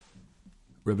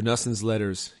Rebbe Noson's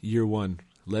Letters, Year 1,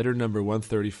 Letter number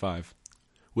 135.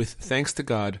 With thanks to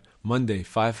God, Monday,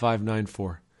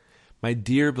 5594. My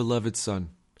dear beloved son,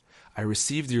 I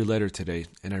received your letter today,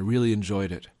 and I really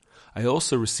enjoyed it. I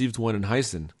also received one in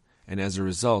Heisen, and as a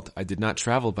result, I did not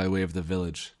travel by way of the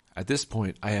village. At this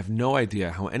point, I have no idea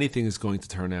how anything is going to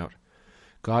turn out.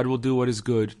 God will do what is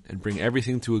good, and bring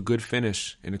everything to a good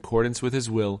finish, in accordance with His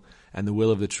will, and the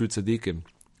will of the true tzaddikim.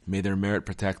 May their merit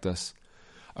protect us.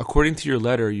 According to your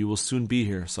letter, you will soon be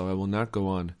here, so I will not go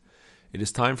on. It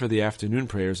is time for the afternoon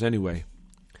prayers anyway.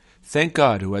 Thank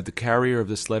God who had the carrier of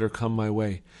this letter come my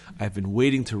way. I have been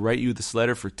waiting to write you this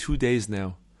letter for 2 days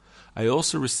now. I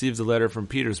also received a letter from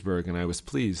Petersburg, and I was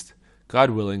pleased.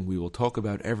 God willing, we will talk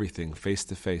about everything face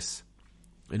to face.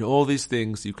 In all these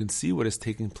things, you can see what is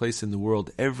taking place in the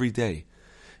world every day,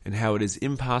 and how it is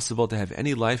impossible to have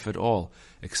any life at all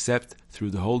except through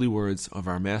the holy words of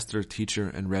our master,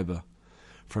 teacher, and Rebbe.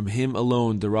 From him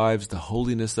alone derives the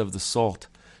holiness of the salt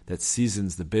that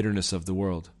seasons the bitterness of the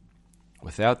world.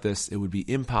 Without this, it would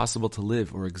be impossible to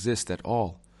live or exist at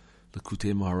all.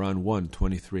 Likutei Moharan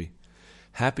 1:23.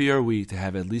 Happy are we to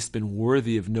have at least been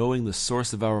worthy of knowing the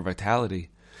source of our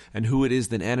vitality, and who it is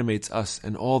that animates us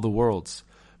and all the worlds.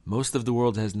 Most of the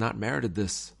world has not merited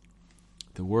this.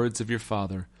 The words of your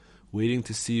father, waiting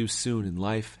to see you soon in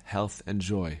life, health, and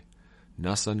joy.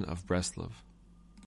 Noson of Breslov.